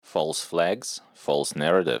False flags, false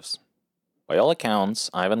narratives. By all accounts,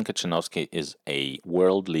 Ivan Kachinovsky is a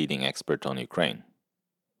world-leading expert on Ukraine.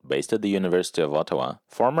 Based at the University of Ottawa,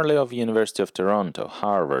 formerly of University of Toronto,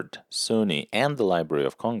 Harvard, SUNY, and the Library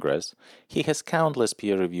of Congress, he has countless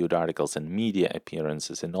peer-reviewed articles and media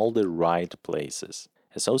appearances in all the right places.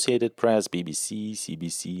 Associated Press, BBC,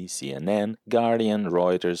 CBC, CNN, Guardian,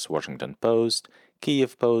 Reuters, Washington Post,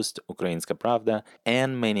 Kyiv Post, Ukrainska Pravda,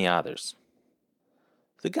 and many others.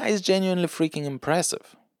 The guy is genuinely freaking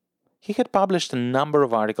impressive. He had published a number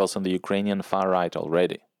of articles on the Ukrainian far-right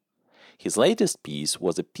already. His latest piece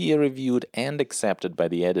was a peer-reviewed and accepted by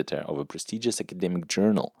the editor of a prestigious academic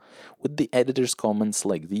journal, with the editor's comments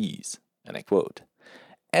like these, and I quote,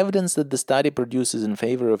 "Evidence that the study produces in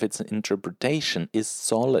favor of its interpretation is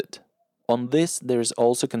solid. On this there is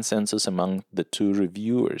also consensus among the two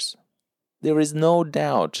reviewers. There is no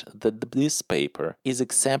doubt that this paper is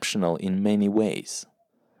exceptional in many ways.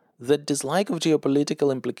 The dislike of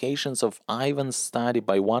geopolitical implications of Ivan's study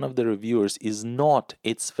by one of the reviewers is not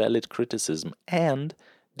its valid criticism, and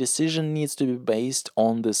decision needs to be based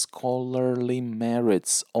on the scholarly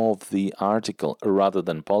merits of the article rather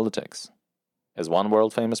than politics." As one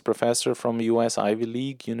world-famous professor from US Ivy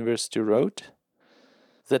League University wrote,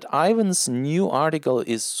 that Ivan's new article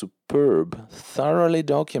is superb, thoroughly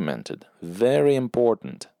documented, very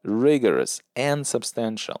important, rigorous, and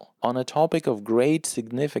substantial, on a topic of great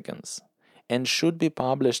significance, and should be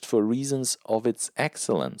published for reasons of its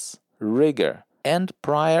excellence, rigor, and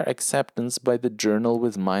prior acceptance by the journal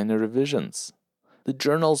with minor revisions. The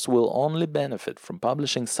journals will only benefit from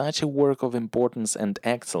publishing such a work of importance and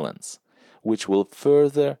excellence, which will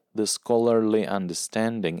further the scholarly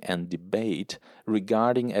understanding and debate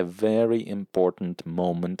regarding a very important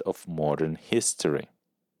moment of modern history.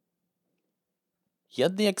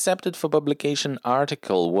 Yet the accepted for publication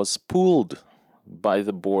article was pulled by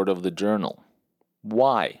the board of the journal.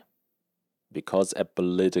 Why? Because a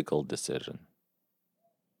political decision.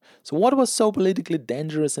 So what was so politically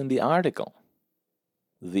dangerous in the article?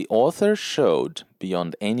 The author showed,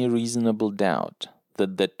 beyond any reasonable doubt,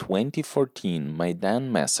 that the 2014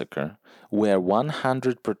 Maidan massacre, where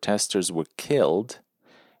 100 protesters were killed,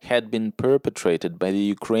 had been perpetrated by the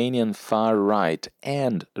Ukrainian far-right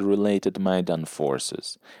and related Maidan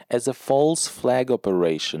forces as a false flag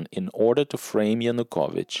operation in order to frame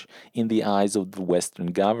Yanukovych in the eyes of the Western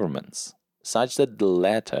governments, such that the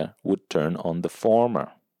latter would turn on the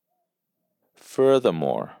former.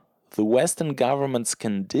 Furthermore, the Western government's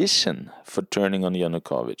condition for turning on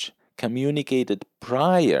Yanukovych, communicated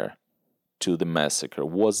prior to the massacre,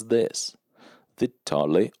 was this: the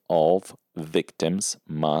tally of victims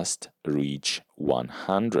must reach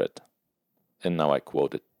 100. And now I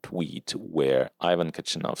quote a tweet where Ivan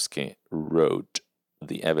Kachinovsky wrote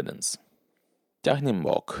the evidence.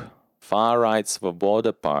 Tahnimbok, far-right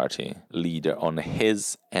Svoboda party leader, on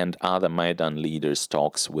his and other Maidan leaders'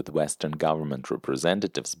 talks with Western government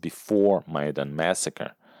representatives before Maidan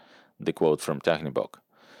massacre. The quote from Tahnimbok.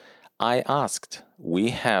 "I asked, we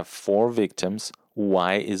have 4 victims,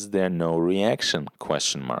 why is there no reaction? ?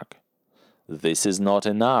 This is not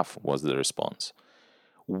enough, was the response.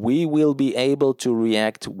 We will be able to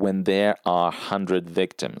react when there are 100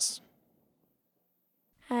 victims."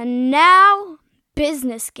 And now,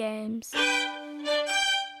 business games.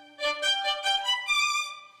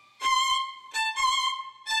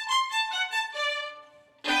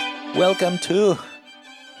 Welcome to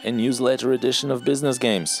a newsletter edition of Business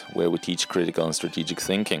Games, where we teach critical and strategic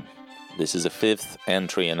thinking. This is the 5th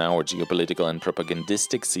entry in our geopolitical and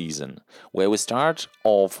propagandistic season, where we start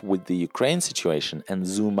off with the Ukraine situation and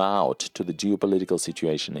zoom out to the geopolitical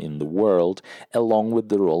situation in the world, along with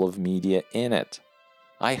the role of media in it.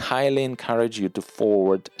 I highly encourage you to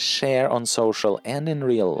forward, share on social and in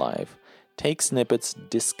real life, take snippets,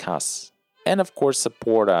 discuss, and of course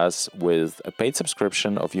support us with a paid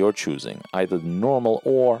subscription of your choosing, either the normal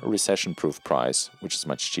or recession-proof price, which is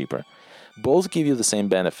much cheaper. Both give you the same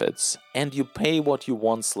benefits, and you pay what you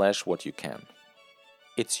want / what you can.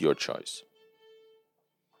 It's your choice.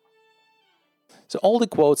 So all the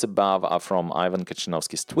quotes above are from Ivan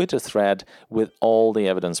Kachinovsky's Twitter thread with all the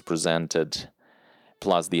evidence presented,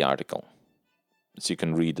 plus the article. So you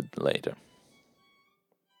can read it later.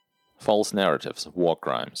 False narratives, war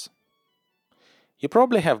crimes. You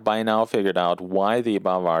probably have by now figured out why the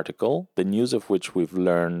above article, the news of which we've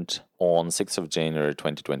learned on 6th of January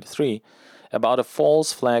 2023, about a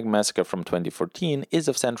false flag massacre from 2014 is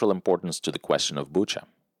of central importance to the question of Bucha.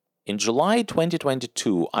 In July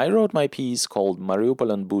 2022, I wrote my piece called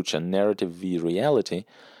Mariupol and Bucha, Narrative v. Reality,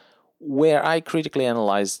 where I critically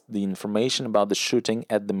analyzed the information about the shooting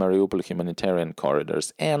at the Mariupol humanitarian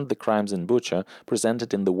corridors and the crimes in Bucha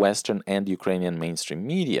presented in the Western and Ukrainian mainstream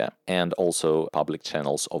media and also public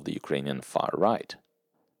channels of the Ukrainian far right.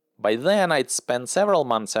 By then, I'd spent several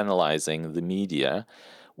months analyzing the media,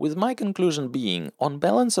 with my conclusion being, on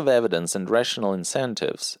balance of evidence and rational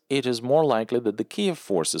incentives, it is more likely that the Kiev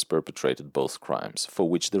forces perpetrated both crimes, for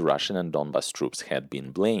which the Russian and Donbas troops had been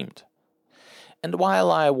blamed. And while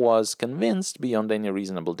I was convinced beyond any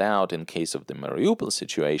reasonable doubt in case of the Mariupol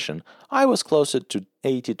situation, I was closer to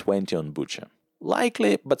 80-20 on Bucha.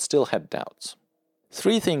 Likely, but still had doubts.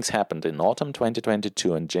 Three things happened in autumn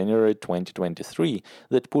 2022 and January 2023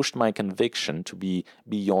 that pushed my conviction to be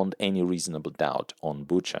beyond any reasonable doubt on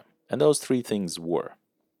Bucha. And those three things were: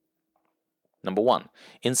 Number one,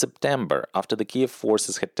 in September, after the Kiev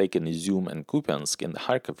forces had taken Izum and Kupiansk in the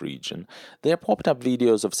Kharkov region, there popped up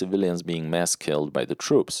videos of civilians being mass killed by the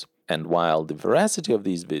troops. And while the veracity of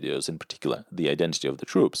these videos, in particular the identity of the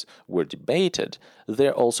troops, were debated,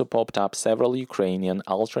 there also popped up several Ukrainian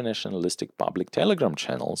ultra-nationalistic public Telegram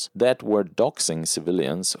channels that were doxing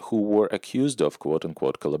civilians who were accused of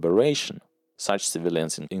quote-unquote collaboration. Such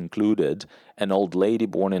civilians included an old lady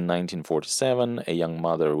born in 1947, a young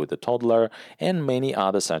mother with a toddler, and many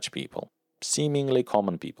other such people, seemingly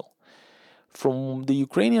common people. From the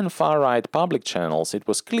Ukrainian far-right public channels, it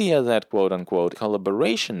was clear that quote-unquote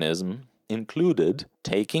collaborationism included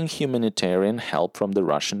taking humanitarian help from the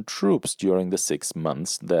Russian troops during the 6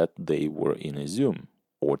 months that they were in Izum,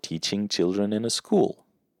 or teaching children in a school.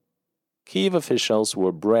 Kiev officials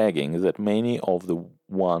were bragging that many of the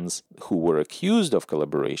ones who were accused of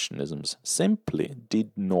collaborationism simply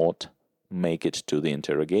did not make it to the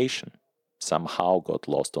interrogation, somehow got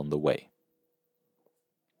lost on the way.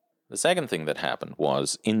 The second thing that happened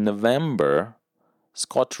was, in November,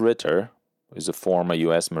 Scott Ritter, who is a former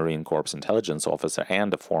U.S. Marine Corps intelligence officer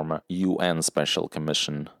and a former UN Special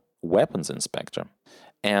Commission weapons inspector,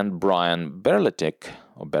 and Brian Berletic,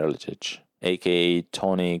 aka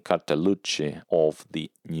Tony Cartalucci of the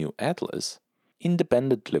New Atlas,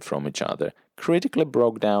 independently from each other, critically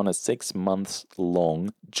broke down a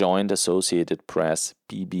 6-month-long Joint Associated Press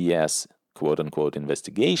PBS quote-unquote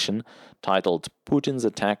investigation titled Putin's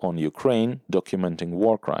Attack on Ukraine, Documenting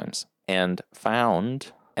War Crimes, and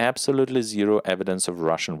found absolutely zero evidence of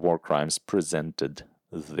Russian war crimes presented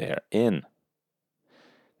therein.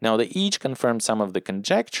 Now, they each confirmed some of the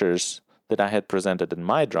conjectures that I had presented in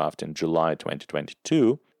my draft in July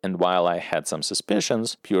 2022, and while I had some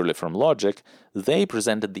suspicions, purely from logic, they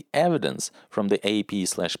presented the evidence from the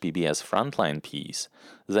AP/PBS Frontline piece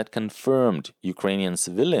that confirmed Ukrainian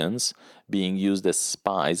civilians being used as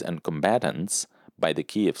spies and combatants by the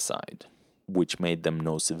Kiev side, which made them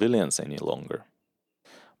no civilians any longer.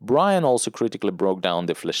 Brian also critically broke down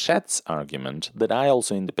the fléchettes argument that I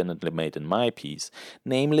also independently made in my piece,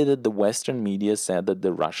 namely that the Western media said that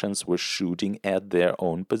the Russians were shooting at their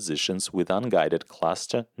own positions with unguided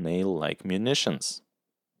cluster nail-like munitions,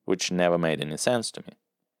 which never made any sense to me.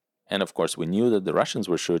 And of course we knew that the Russians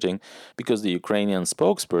were shooting because the Ukrainian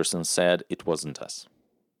spokesperson said it wasn't us.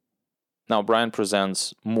 Now, Brian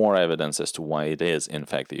presents more evidence as to why it is, in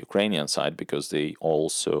fact, the Ukrainian side, because they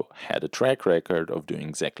also had a track record of doing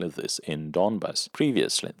exactly this in Donbas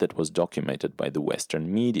previously that was documented by the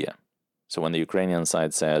Western media. So when the Ukrainian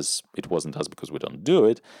side says it wasn't us because we don't do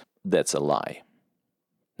it, that's a lie.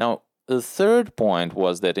 Now, the third point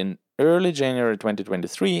was that in early January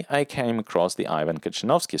 2023, I came across the Ivan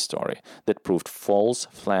Kachinovsky story that proved false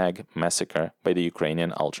flag massacre by the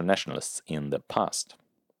Ukrainian ultranationalists in the past,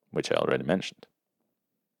 which I already mentioned.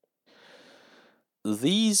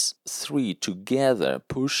 These three together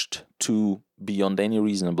pushed to, beyond any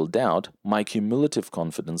reasonable doubt, my cumulative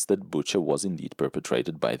confidence that Bucha was indeed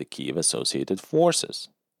perpetrated by the Kiev Associated Forces,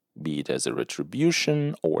 be it as a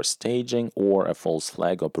retribution or staging or a false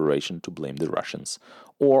flag operation to blame the Russians,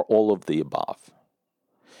 or all of the above.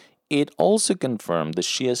 It also confirmed the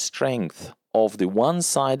sheer strength of the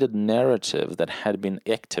one-sided narrative that had been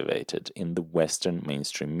activated in the Western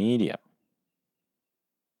mainstream media.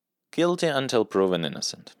 Guilty until proven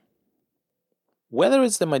innocent. Whether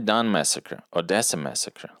it's the Maidan massacre, Odessa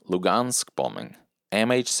massacre, Lugansk bombing,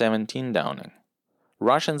 MH17 downing,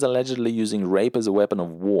 Russians allegedly using rape as a weapon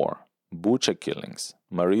of war, Bucha killings,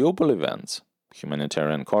 Mariupol events,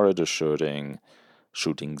 humanitarian corridor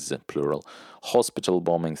shootings plural, hospital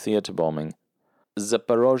bombing, theater bombing,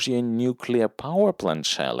 Zaporozhye nuclear power plant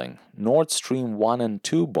shelling, Nord Stream 1 and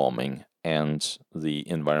 2 bombing, and the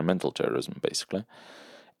environmental terrorism, basically,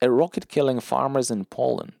 a rocket killing farmers in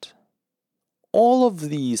Poland. All of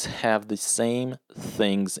these have the same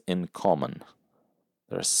things in common.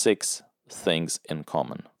 There are 6 things in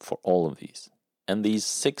common for all of these. And these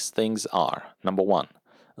 6 things are, number 1,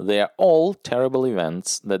 they are all terrible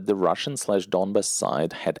events that the Russian/Donbass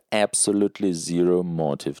side had absolutely zero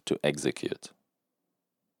motive to execute.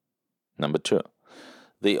 Number 2,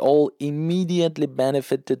 they all immediately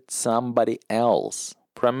benefited somebody else,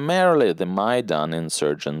 primarily the Maidan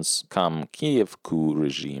insurgents come Kiev coup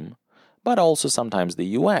regime, but also sometimes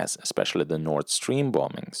the US, especially the Nord Stream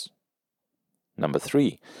bombings. Number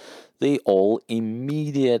 3, they all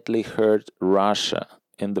immediately hurt Russia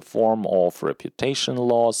in the form of reputation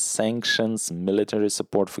loss, sanctions, military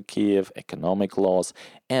support for Kiev, economic loss,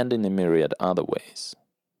 and in a myriad other ways.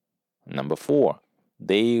 Number 4,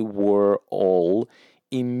 they were all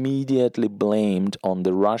immediately blamed on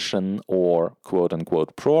the Russian or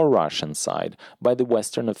quote-unquote pro-Russian side by the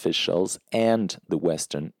Western officials and the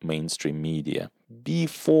Western mainstream media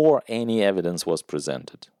before any evidence was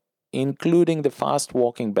presented, including the fast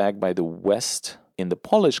walking back by the West in the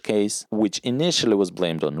Polish case, which initially was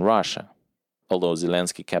blamed on Russia, although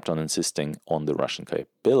Zelensky kept on insisting on the Russian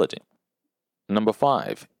capability. Number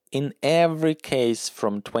 5, in every case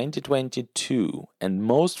from 2022 and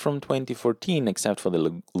most from 2014 except for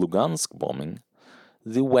the Lugansk bombing,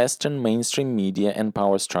 the Western mainstream media and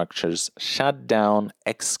power structures shut down,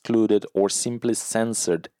 excluded, or simply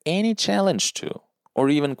censored any challenge to, or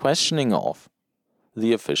even questioning of,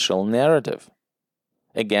 the official narrative.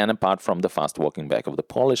 Again, apart from the fast walking back of the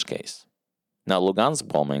Polish case. Now, Lugansk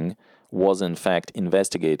bombing was in fact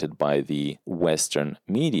investigated by the Western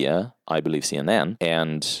media, I believe CNN,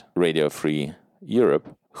 and Radio Free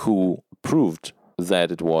Europe, who proved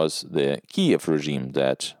that it was the Kiev regime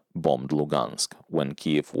that bombed Lugansk when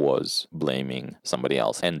Kiev was blaming somebody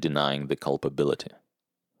else and denying the culpability.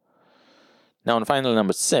 Now, and finally,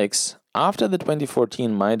 number 6, after the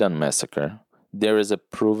 2014 Maidan massacre, there is a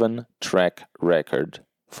proven track record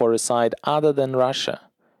for a side other than Russia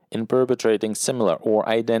in perpetrating similar or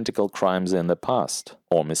identical crimes in the past,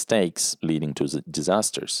 or mistakes leading to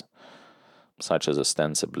disasters, such as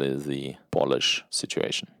ostensibly the Polish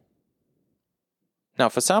situation. Now,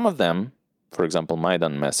 for some of them, for example,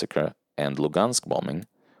 Maidan massacre and Lugansk bombing,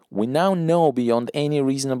 we now know beyond any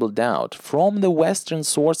reasonable doubt from the Western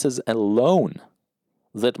sources alone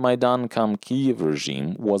that Maidan cum Kiev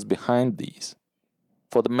regime was behind these.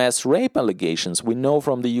 For the mass rape allegations, we know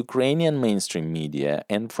from the Ukrainian mainstream media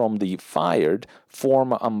and from the fired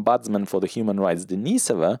former ombudsman for the human rights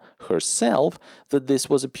Denisova herself that this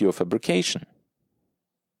was a pure fabrication.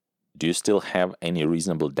 Do you still have any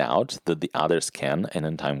reasonable doubt that the others can, and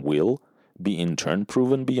in time will, be in turn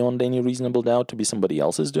proven beyond any reasonable doubt to be somebody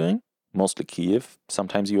else's doing? Mostly Kiev,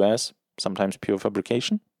 sometimes US, sometimes pure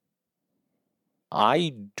fabrication?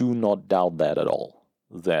 I do not doubt that at all,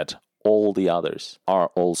 that all the others are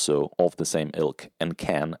also of the same ilk and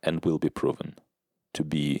can and will be proven to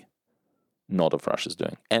be not of Russia's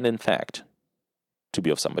doing, and in fact, to be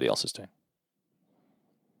of somebody else's doing.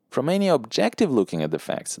 From any objective looking at the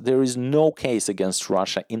facts, there is no case against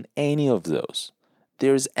Russia in any of those.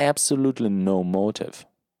 There is absolutely no motive.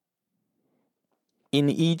 In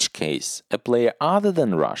each case, a player other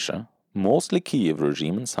than Russia, mostly Kiev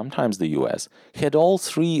regime and sometimes the US, had all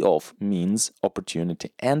 3 of means,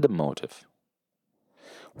 opportunity, and a motive.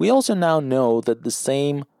 We also now know that the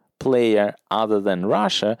same player other than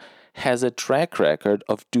Russia has a track record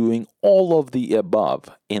of doing all of the above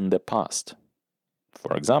in the past.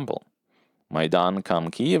 For example, Maidan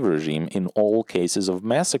cum Kiev regime in all cases of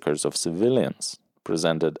massacres of civilians,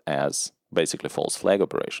 presented as basically false flag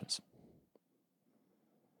operations.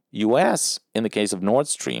 US, in the case of Nord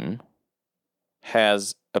Stream,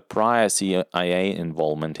 has a prior CIA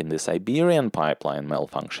involvement in the Siberian pipeline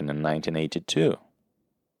malfunction in 1982.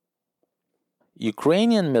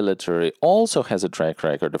 Ukrainian military also has a track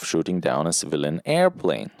record of shooting down a civilian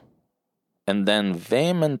airplane and then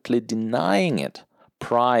vehemently denying it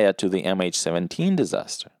prior to the MH17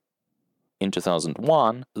 disaster. In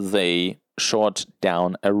 2001, they shot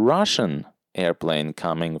down a Russian airplane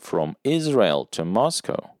coming from Israel to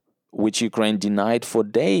Moscow, which Ukraine denied for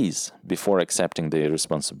days before accepting the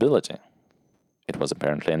responsibility. It was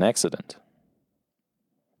apparently an accident.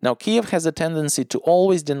 Now, Kiev has a tendency to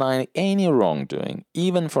always deny any wrongdoing,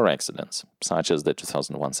 even for accidents, such as the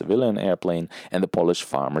 2001 civilian airplane and the Polish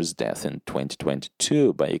farmer's death in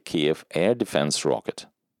 2022 by a Kiev air defense rocket,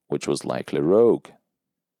 which was likely rogue.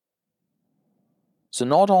 So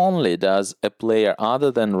not only does a player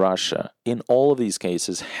other than Russia in all of these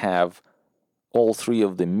cases have all 3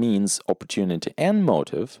 of the means, opportunity, and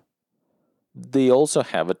motive, they also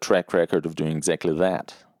have a track record of doing exactly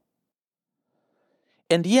that.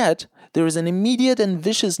 And yet, there is an immediate and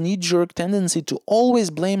vicious knee-jerk tendency to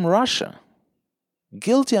always blame Russia.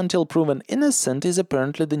 Guilty until proven innocent is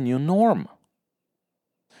apparently the new norm.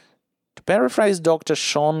 To paraphrase Dr.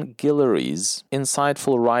 Sean Guillory's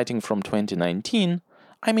insightful writing from 2019,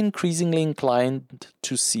 I'm increasingly inclined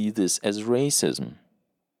to see this as racism.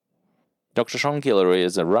 Dr. Sean Guillory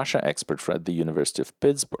is a Russia expert at the University of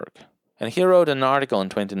Pittsburgh, and he wrote an article in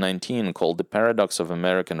 2019 called The Paradox of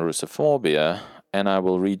American Russophobia, and I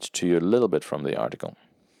will read to you a little bit from the article.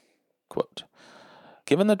 Quote,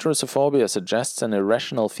 "Given that Russophobia suggests an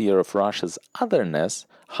irrational fear of Russia's otherness,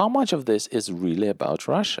 how much of this is really about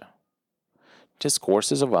Russia?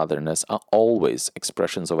 Discourses of otherness are always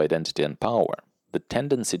expressions of identity and power. The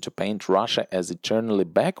tendency to paint Russia as eternally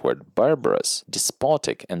backward, barbarous,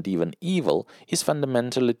 despotic, and even evil is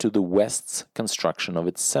fundamentally to the West's construction of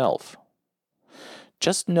itself.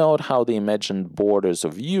 Just note how the imagined borders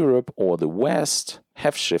of Europe or the West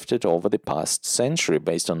have shifted over the past century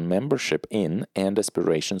based on membership in and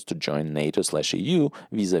aspirations to join NATO/EU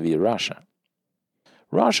vis-à-vis Russia.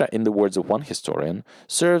 Russia, in the words of one historian,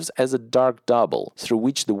 serves as a dark double through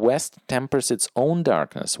which the West tempers its own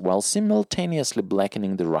darkness while simultaneously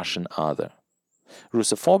blackening the Russian other.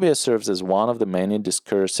 Russophobia serves as one of the many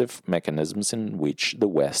discursive mechanisms in which the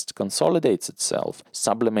West consolidates itself,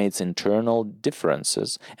 sublimates internal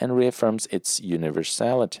differences, and reaffirms its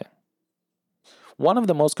universality. One of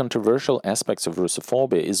the most controversial aspects of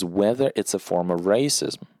Russophobia is whether it's a form of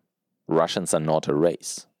racism. Russians are not a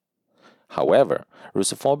race. However,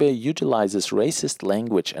 Russophobia utilizes racist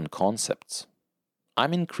language and concepts.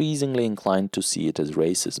 I'm increasingly inclined to see it as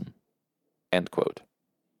racism." End quote.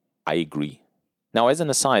 I agree. Now, as an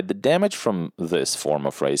aside, the damage from this form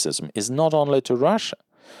of racism is not only to Russia.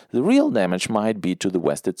 The real damage might be to the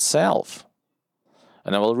West itself.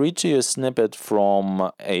 And I will read to you a snippet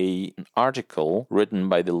from an article written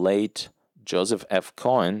by the late Joseph F.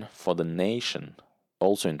 Cohen for The Nation,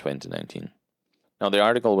 also in 2019. Now, the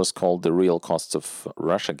article was called The Real Costs of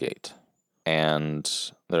Russiagate, and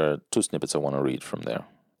there are two snippets I want to read from there.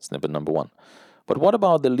 Snippet number 1. "But what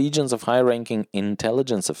about the legions of high-ranking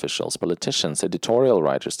intelligence officials, politicians, editorial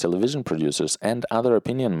writers, television producers, and other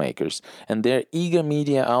opinion makers, and their eager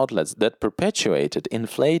media outlets that perpetuated,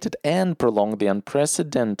 inflated, and prolonged the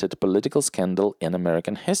unprecedented political scandal in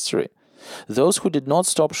American history? Those who did not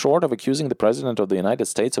stop short of accusing the President of the United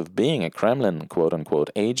States of being a Kremlin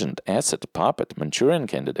quote-unquote agent, asset, puppet, Manchurian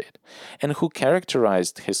candidate, and who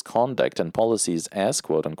characterized his conduct and policies as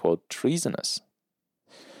quote-unquote treasonous.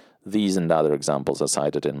 These and other examples are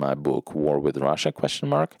cited in my book, War with Russia,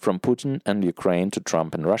 From Putin and Ukraine to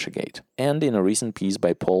Trump and Russiagate, and in a recent piece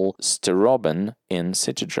by Paul Starobin in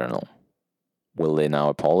City Journal. Will they now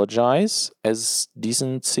apologize, as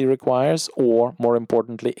decency requires, or, more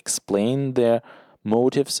importantly, explain their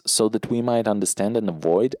motives so that we might understand and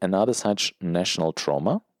avoid another such national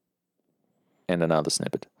trauma?" And another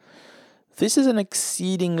snippet. "This is an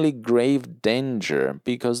exceedingly grave danger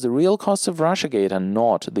because the real costs of Russiagate are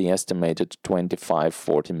not the estimated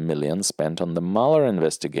 25-40 million spent on the Mueller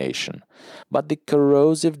investigation, but the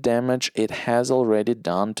corrosive damage it has already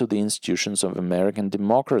done to the institutions of American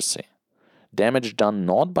democracy. Damage done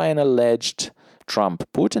not by an alleged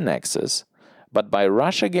Trump-Putin axis, but by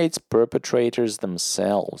Russiagate's perpetrators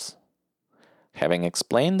themselves. Having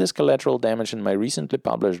explained this collateral damage in my recently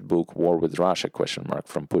published book, War with Russia,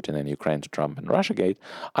 From Putin and Ukraine to Trump and Russiagate,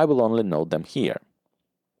 I will only note them here."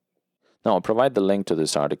 Now, I'll provide the link to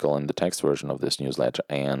this article in the text version of this newsletter,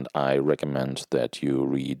 and I recommend that you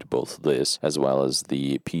read both this as well as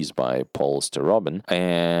the piece by Paul Starobin.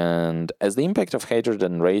 And as the impact of hatred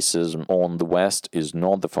and racism on the West is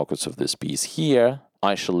not the focus of this piece here,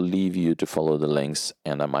 I shall leave you to follow the links,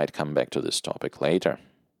 and I might come back to this topic later.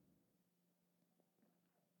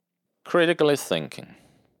 Critically thinking.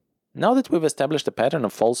 Now that we've established a pattern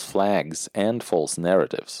of false flags and false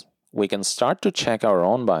narratives, we can start to check our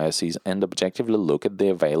own biases and objectively look at the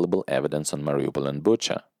available evidence on Mariupol and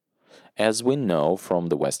Bucha, as we know from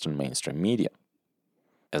the Western mainstream media.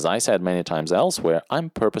 As I said many times elsewhere, I'm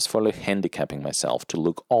purposefully handicapping myself to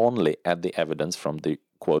look only at the evidence from the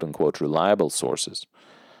quote-unquote reliable sources.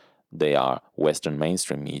 They are Western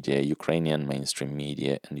mainstream media, Ukrainian mainstream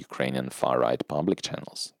media, and Ukrainian far-right public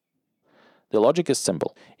channels. The logic is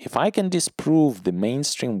simple. If I can disprove the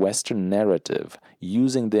mainstream Western narrative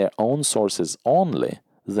using their own sources only,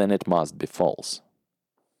 then it must be false.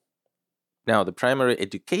 Now, the primary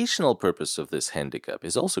educational purpose of this handicap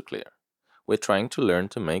is also clear. We're trying to learn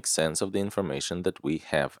to make sense of the information that we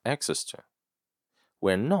have access to.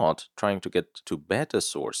 We're not trying to get to better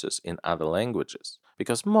sources in other languages,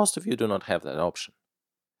 because most of you do not have that option.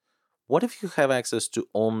 What if you have access to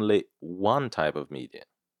only one type of media?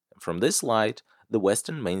 From this light, the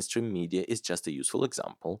Western mainstream media is just a useful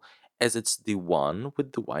example, as it's the one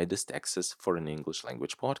with the widest access for an English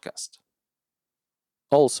language podcast.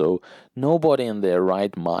 Also, nobody in their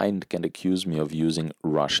right mind can accuse me of using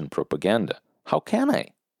Russian propaganda. How can I?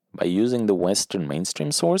 By using the Western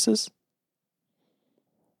mainstream sources?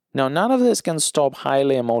 Now, none of this can stop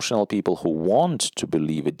highly emotional people who want to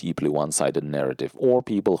believe a deeply one-sided narrative, or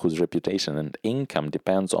people whose reputation and income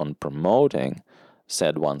depends on promoting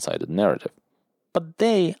said one-sided narrative. But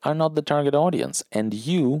they are not the target audience, and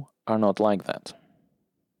you are not like that.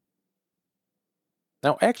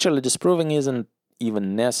 Now, actually, disproving isn't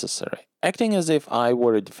even necessary. Acting as if I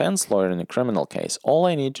were a defense lawyer in a criminal case, all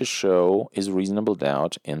I need to show is reasonable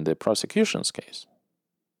doubt in the prosecution's case.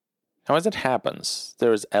 Now, as it happens,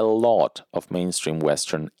 there is a lot of mainstream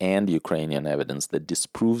Western and Ukrainian evidence that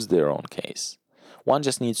disproves their own case. One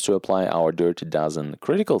just needs to apply our dirty dozen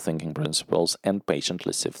critical thinking principles and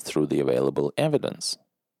patiently sift through the available evidence.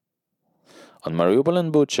 On Mariupol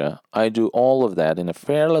and Bucha, I do all of that in a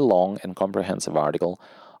fairly long and comprehensive article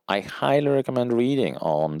I highly recommend reading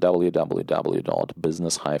on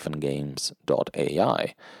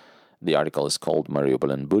www.business-games.ai. The article is called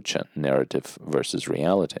Mariupol and Bucha, Narrative versus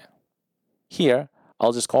Reality. Here,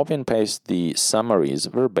 I'll just copy and paste the summaries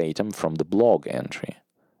verbatim from the blog entry.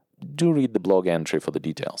 Do read the blog entry for the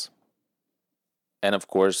details. And of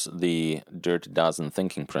course, the Dirty Dozen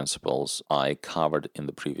thinking principles I covered in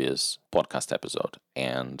the previous podcast episode,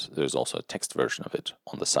 and there's also a text version of it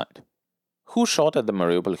on the site. Who shot at the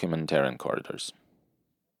Mariupol humanitarian corridors?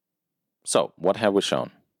 So, what have we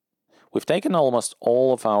shown? We've taken almost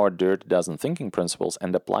all of our Dirty Dozen thinking principles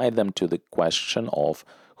and applied them to the question of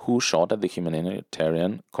who shot at the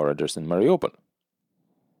humanitarian corridors in Mariupol.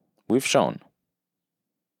 We've shown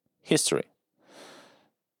history.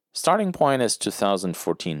 Starting point is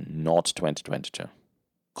 2014, not 2022.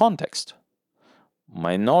 Context.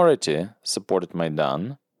 Minority supported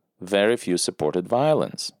Maidan, very few supported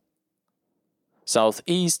violence.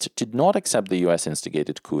 Southeast did not accept the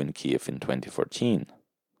US-instigated coup in Kiev in 2014.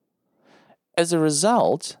 As a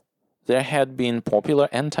result, there had been popular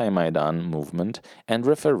anti-Maidan movement and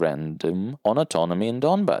referendum on autonomy in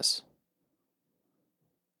Donbas.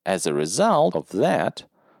 As a result of that,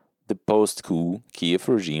 the post-coup Kiev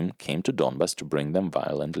regime came to Donbas to bring them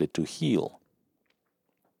violently to heel.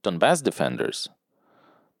 Donbas defenders.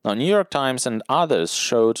 Now, New York Times and others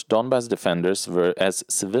showed Donbas defenders as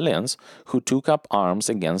civilians who took up arms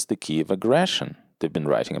against the Kiev aggression. They've been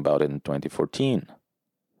writing about it in 2014.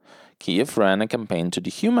 Kiev ran a campaign to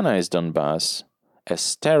dehumanize Donbas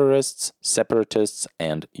as terrorists, separatists,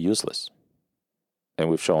 and useless. And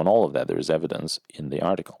we've shown all of that. There is evidence in the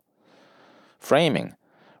article. Framing.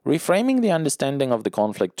 Reframing the understanding of the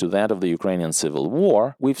conflict to that of the Ukrainian civil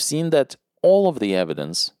war, we've seen that all of the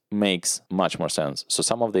evidence makes much more sense. So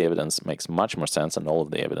some of the evidence makes much more sense, and all of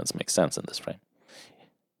the evidence makes sense in this frame.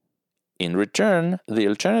 In return, the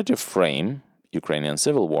alternative frame, Ukrainian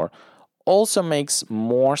civil war, also makes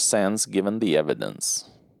more sense given the evidence.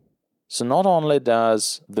 So not only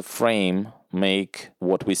does the frame make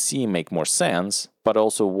what we see make more sense, but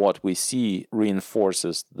also what we see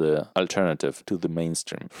reinforces the alternative to the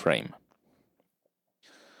mainstream frame.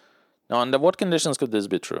 Now, under what conditions could this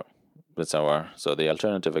be true? So the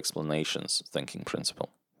alternative explanations thinking principle.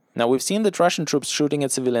 Now, we've seen that Russian troops shooting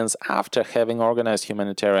at civilians after having organized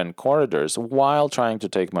humanitarian corridors while trying to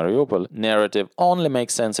take Mariupol narrative only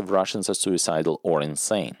makes sense if Russians are suicidal or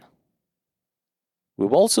insane.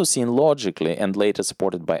 We've also seen logically and later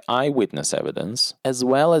supported by eyewitness evidence, as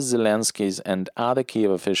well as Zelensky's and other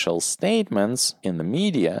Kiev officials' statements in the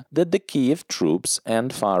media, that the Kiev troops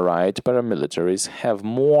and far-right paramilitaries have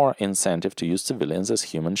more incentive to use civilians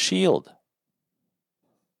as human shield.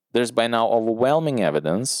 There's by now overwhelming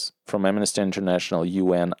evidence from Amnesty International,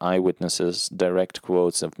 UN, eyewitnesses, direct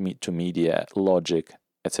quotes to media, logic,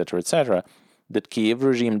 etc., that Kiev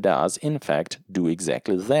regime does, in fact, do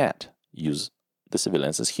exactly that, use the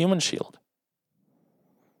civilians as human shield.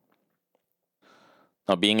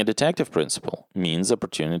 Now, being a detective principle means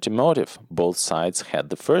opportunity motive. Both sides had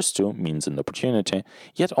the first two, means and opportunity,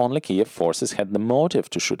 yet only Kiev forces had the motive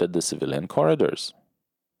to shoot at the civilian corridors.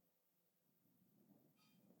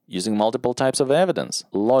 Using multiple types of evidence,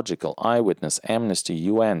 logical, eyewitness, amnesty,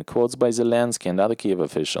 UN, quotes by Zelensky and other Kiev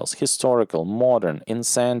officials, historical, modern,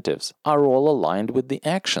 incentives, are all aligned with the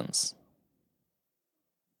actions.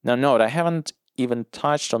 Now note, I haven't even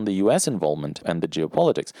touched on the US involvement and the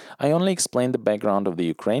geopolitics. I only explained the background of the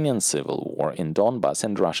Ukrainian civil war in Donbas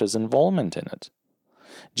and Russia's involvement in it.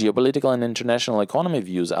 Geopolitical and international economy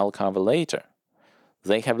views I'll cover later.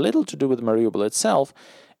 They have little to do with Mariupol itself,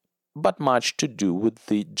 but much to do with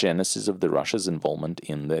the genesis of the Russia's involvement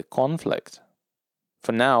in the conflict.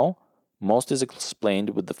 For now, most is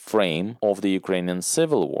explained with the frame of the Ukrainian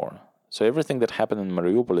civil war. So everything that happened in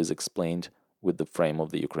Mariupol is explained with the frame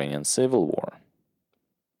of the Ukrainian civil war.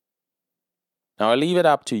 Now I leave it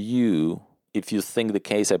up to you if you think the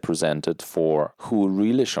case I presented for who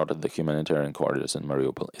really shot at the humanitarian corridors in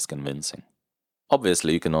Mariupol is convincing.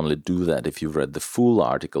 Obviously, you can only do that if you've read the full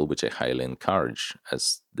article, which I highly encourage,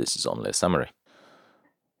 as this is only a summary.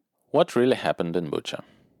 What really happened in Bucha?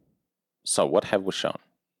 So, what have we shown?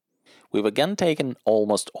 We've again taken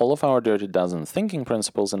almost all of our dirty dozen thinking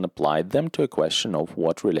principles and applied them to a question of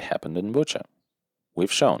what really happened in Bucha.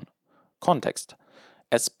 We've shown context,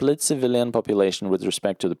 a split civilian population with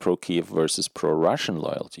respect to the pro-Kiev versus pro-Russian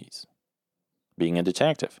loyalties. Being a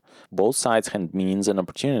detective, both sides had means and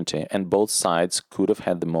opportunity, and both sides could have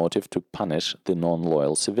had the motive to punish the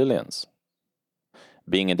non-loyal civilians.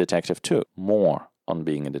 Being a detective too, more on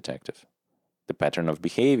being a detective. The pattern of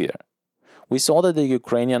behavior. We saw that the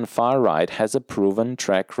Ukrainian far right has a proven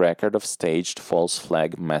track record of staged false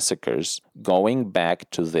flag massacres going back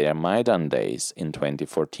to their Maidan days in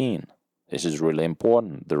 2014. This is really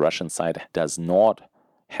important. The Russian side does not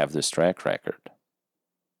have this track record.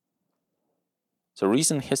 So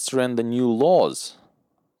recent history and the new laws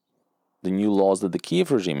that the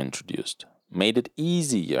Kiev regime introduced, made it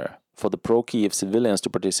easier for the pro-Kiev civilians to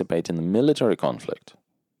participate in the military conflict.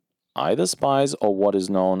 Either spies or what is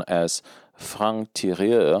known as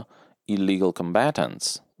francs-tireurs, illegal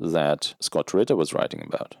combatants, that Scott Ritter was writing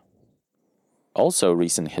about. Also,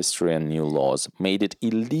 recent history and new laws made it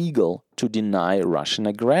illegal to deny Russian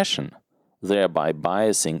aggression, thereby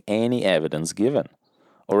biasing any evidence given,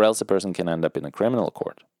 or else a person can end up in a criminal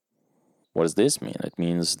court. What does this mean? It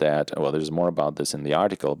means that, well, there's more about this in the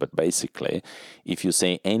article, but basically, if you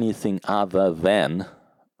say anything other than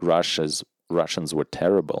Russians were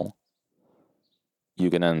terrible, you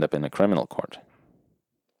can end up in a criminal court.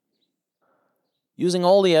 Using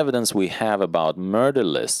all the evidence we have about murder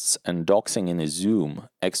lists and doxing in Izum,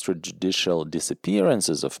 extrajudicial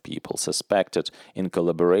disappearances of people suspected in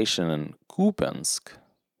collaboration in Kupiansk,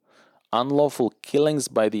 unlawful killings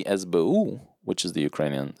by the SBU, which is the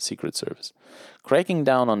Ukrainian Secret Service, cracking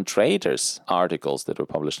down on traitors, articles that were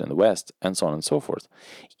published in the West, and so on and so forth,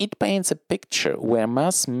 it paints a picture where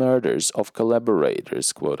mass murders of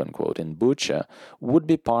collaborators, quote-unquote, in Bucha would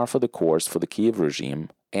be par for the course for the Kiev regime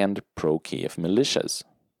and pro-Kiev militias.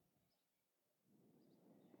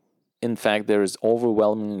 In fact, there is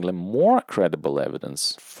overwhelmingly more credible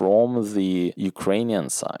evidence from the Ukrainian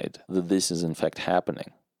side that this is in fact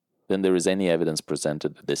happening than there is any evidence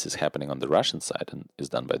presented that this is happening on the Russian side and is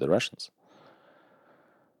done by the Russians.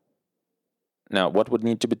 Now, what would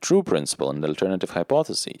need to be true principle and alternative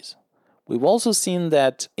hypotheses? We've also seen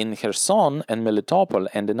that in Kherson and Melitopol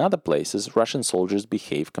and in other places, Russian soldiers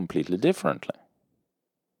behave completely differently.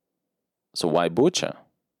 So why Bucha?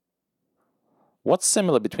 What's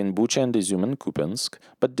similar between Bucha and Izum and Kupiansk,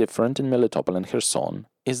 but different in Melitopol and Kherson,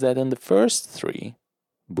 is that in the first three,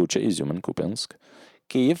 Bucha, Izum, and Kupiansk,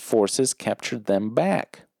 Kiev forces captured them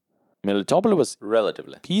back. Melitopol was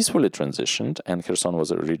relatively peacefully transitioned, and Kherson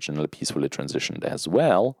was originally peacefully transitioned as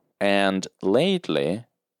well, and lately,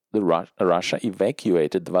 Russia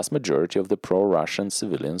evacuated the vast majority of the pro-Russian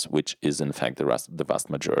civilians, which is in fact the vast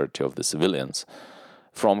majority of the civilians,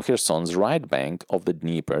 from Kherson's right bank of the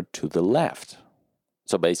Dnieper to the left.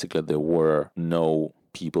 So basically there were no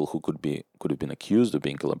people who could have been accused of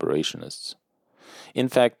being collaborationists. In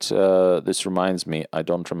fact, this reminds me, I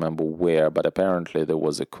don't remember where, but apparently there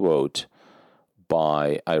was a quote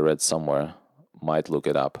I read somewhere, might look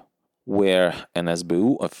it up, where an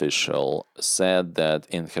SBU official said that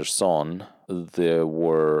in Kherson there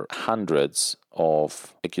were hundreds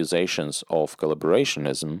of accusations of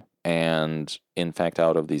collaborationism, and in fact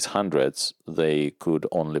out of these hundreds they could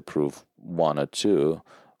only prove one or two.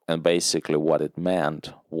 And basically what it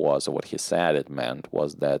meant was, or what he said it meant,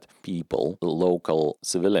 was that people, local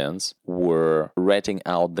civilians, were ratting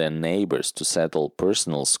out their neighbors to settle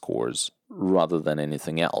personal scores rather than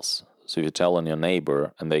anything else. So if you tell on your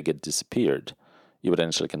neighbor and they get disappeared, you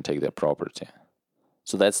potentially can take their property.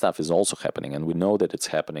 So that stuff is also happening, and we know that it's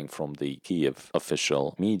happening from the Kiev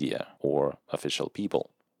official media or official people.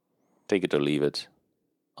 Take it or leave it.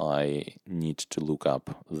 I need to look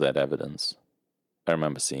up that evidence. I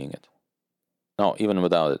remember seeing it. No, even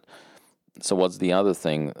without it. So what's the other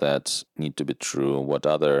thing that need to be true? What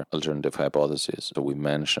other alternative hypotheses that we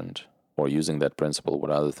mentioned? Or using that principle,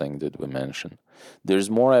 what other thing did we mention?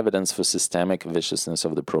 There's more evidence for systemic viciousness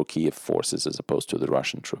of the pro-Kiev forces as opposed to the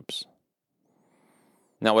Russian troops.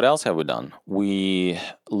 Now, what else have we done? We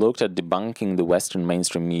looked at debunking the Western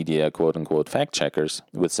mainstream media quote-unquote fact-checkers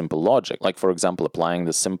with simple logic. Like, for example, applying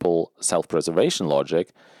the simple self-preservation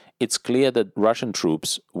logic, it's clear that Russian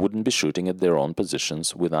troops wouldn't be shooting at their own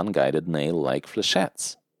positions with unguided nail-like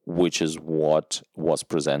flechettes, which is what was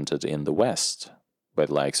presented in the West by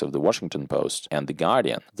the likes of the Washington Post and the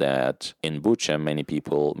Guardian, that in Bucha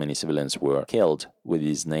many civilians were killed with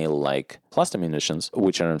these nail-like cluster munitions,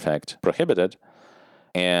 which are in fact prohibited.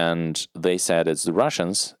 And they said it's the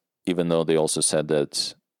Russians, even though they also said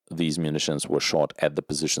that these munitions were shot at the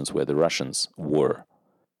positions where the Russians were.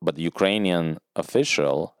 But the Ukrainian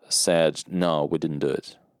official said, no, we didn't do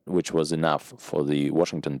it, which was enough for the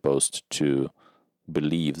Washington Post to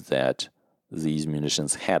believe that these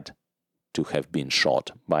munitions had to have been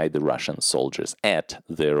shot by the Russian soldiers at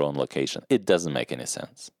their own location. It doesn't make any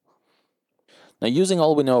sense. Now, using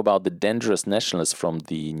all we know about the dangerous nationalists from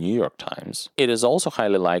the New York Times, it is also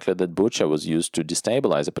highly likely that Bucha was used to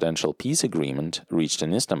destabilize a potential peace agreement reached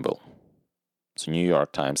in Istanbul. So New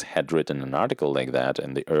York Times had written an article like that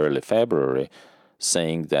in the early February,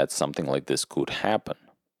 saying that something like this could happen.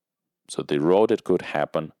 So they wrote it could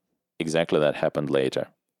happen. Exactly that happened later.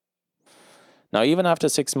 Now, even after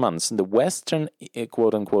 6 months, the Western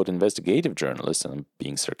quote-unquote investigative journalists, and I'm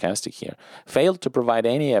being sarcastic here, failed to provide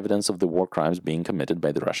any evidence of the war crimes being committed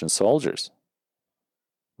by the Russian soldiers.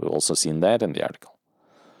 We've also seen that in the article.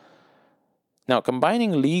 Now,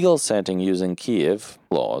 combining legal setting using Kiev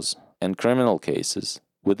laws and criminal cases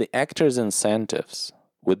with the actors' incentives,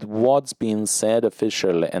 with what's being said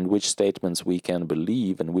officially and which statements we can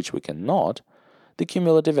believe and which we cannot, the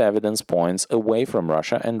cumulative evidence points away from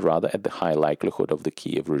Russia and rather at the high likelihood of the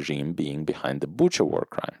Kiev regime being behind the Bucha war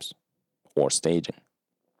crimes, or staging.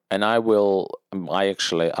 And I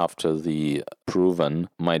actually, after the proven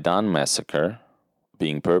Maidan massacre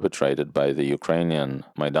being perpetrated by the Ukrainian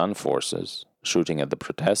Maidan forces, shooting at the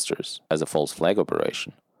protesters as a false flag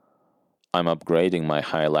operation, I'm upgrading my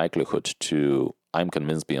high likelihood to, I'm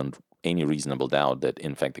convinced beyond any reasonable doubt that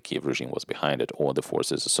in fact the Kiev regime was behind it, or the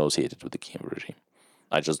forces associated with the Kiev regime.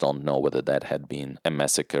 I just don't know whether that had been a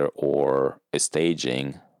massacre or a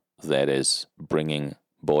staging that is bringing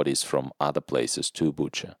bodies from other places to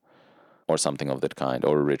Bucha, or something of that kind,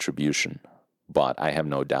 or a retribution. But I have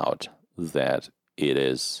no doubt that it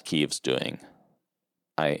is Kiev's doing.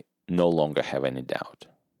 I no longer have any doubt,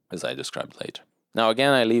 as I described later. Now,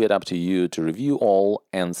 again, I leave it up to you to review all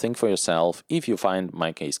and think for yourself if you find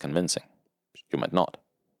my case convincing. You might not,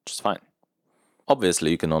 which is fine.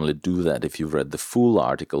 Obviously, you can only do that if you've read the full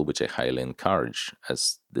article, which I highly encourage,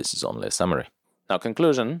 as this is only a summary. Now,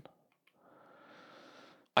 conclusion.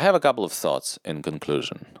 I have a couple of thoughts in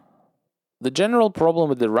conclusion. The general problem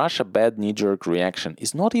with the Russia bad knee-jerk reaction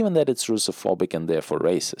is not even that it's Russophobic and therefore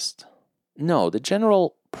racist. No, the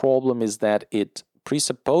general problem is that it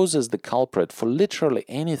presupposes the culprit for literally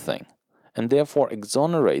anything, and therefore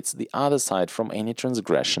exonerates the other side from any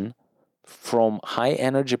transgression, from high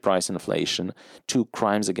energy price inflation to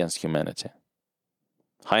crimes against humanity.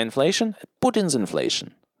 High inflation? Putin's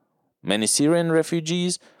inflation. Many Syrian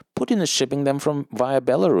refugees? Putin is shipping them via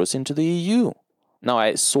Belarus into the EU. Now,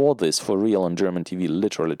 I saw this for real on German TV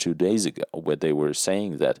literally 2 days ago, where they were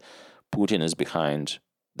saying that Putin is behind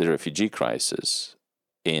the refugee crisis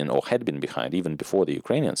or had been behind even before the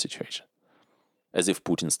Ukrainian situation. As if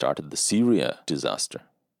Putin started the Syria disaster.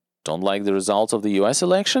 Don't like the results of the US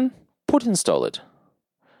election? Putin stole it.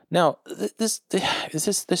 Now,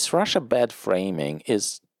 this Russia bad framing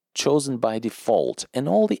is chosen by default, and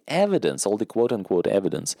all the evidence, all the quote-unquote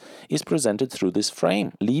evidence, is presented through this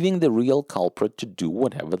frame, leaving the real culprit to do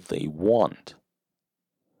whatever they want.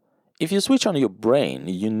 If you switch on your brain,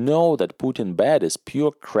 you know that Putin bad is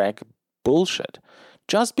pure crack bullshit,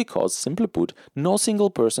 just because, simply put, no single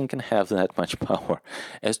person can have that much power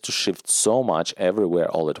as to shift so much everywhere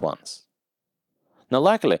all at once. Now,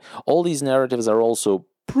 luckily, all these narratives are also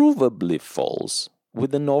provably false,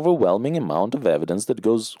 with an overwhelming amount of evidence that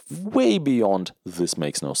goes way beyond "this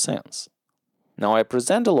makes no sense." Now, I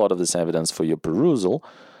present a lot of this evidence for your perusal,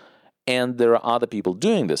 and there are other people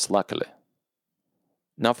doing this, luckily.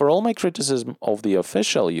 Now, for all my criticism of the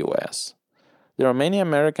official US, there are many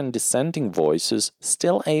American dissenting voices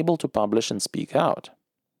still able to publish and speak out.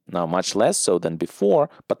 Now, much less so than before,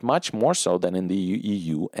 but much more so than in the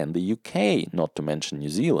EU and the UK, not to mention New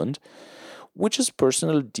Zealand, which is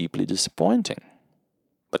personally deeply disappointing.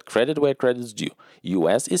 But credit where credit's due.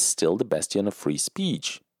 US is still the bastion of free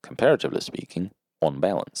speech, comparatively speaking, on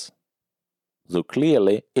balance. Though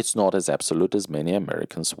clearly, it's not as absolute as many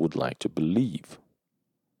Americans would like to believe.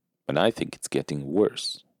 And I think it's getting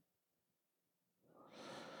worse.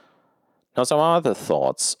 Now, some other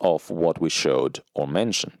thoughts of what we showed or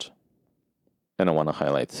mentioned. And I want to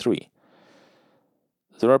highlight 3.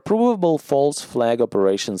 There are provable false flag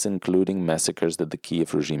operations, including massacres that the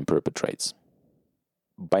Kiev regime perpetrates.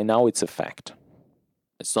 By now, it's a fact.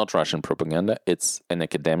 It's not Russian propaganda, it's an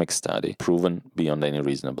academic study, proven beyond any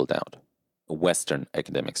reasonable doubt. A Western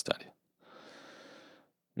academic study.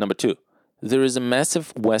 Number 2, there is a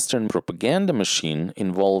massive Western propaganda machine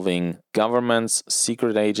involving governments,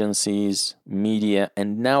 secret agencies, media,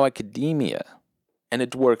 and now academia. And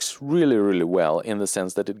it works really, really well in the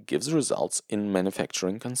sense that it gives results in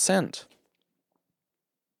manufacturing consent.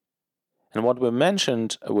 And what we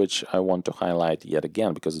mentioned, which I want to highlight yet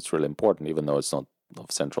again because it's really important, even though it's not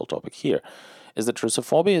a central topic here, is that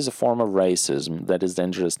Russophobia is a form of racism that is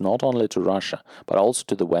dangerous not only to Russia, but also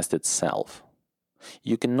to the West itself.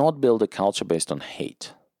 You cannot build a culture based on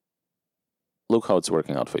hate. Look how it's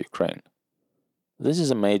working out for Ukraine. This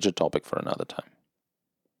is a major topic for another time.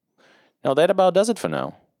 Now that about does it for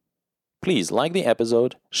now. Please like the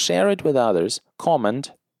episode, share it with others,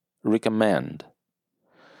 comment, recommend.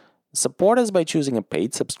 Support us by choosing a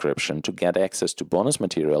paid subscription to get access to bonus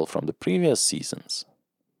material from the previous seasons.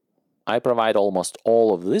 I provide almost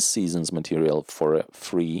all of this season's material for a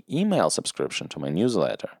free email subscription to my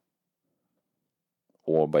newsletter,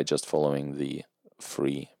 or by just following the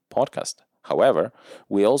free podcast. However,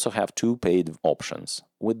 we also have 2 paid options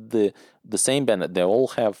with the same benefit. They all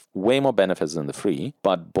have way more benefits than the free,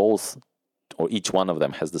 but both or each one of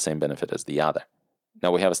them has the same benefit as the other.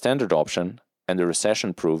 Now we have a standard option and a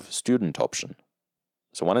recession-proof student option.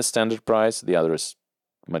 So one is standard price, the other is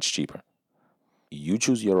much cheaper. You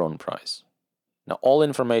choose your own price. Now all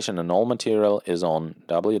information and all material is on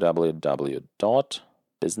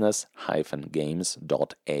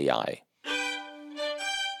www.business-games.ai.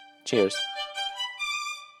 Cheers.